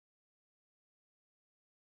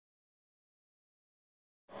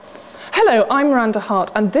Hello, I'm Miranda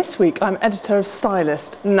Hart, and this week I'm editor of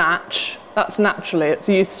Stylist, Natch. That's naturally, it's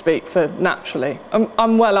youth speak for naturally.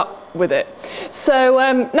 I'm well up with it. So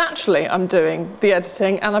naturally I'm doing the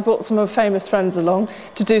editing, and I brought some of my famous friends along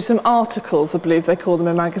to do some articles, I believe they call them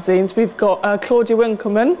in magazines. We've got Claudia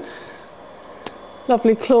Winkleman,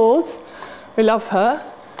 lovely Claude, we love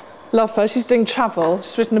her. Love her, she's doing travel,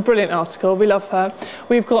 she's written a brilliant article, we love her.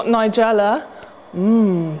 We've got Nigella,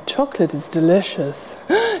 chocolate is delicious.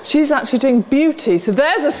 She's actually doing beauty, so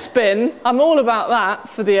there's a spin. I'm all about that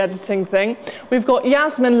for the editing thing. We've got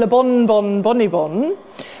Yasmin Le Bon Bon Bonibon.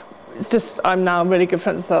 It's just, I'm now really good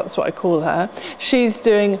friends with her, that's what I call her. She's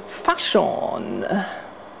doing fashion.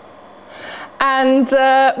 And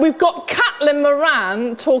we've got Caitlin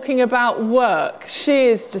Moran talking about work. She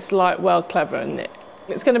is just like, well, clever, isn't it?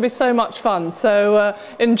 It's going to be so much fun, so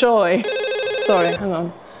enjoy. Sorry, hang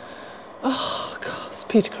on. Oh, God, it's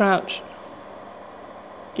Peter Crouch.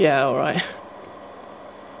 Yeah, all right.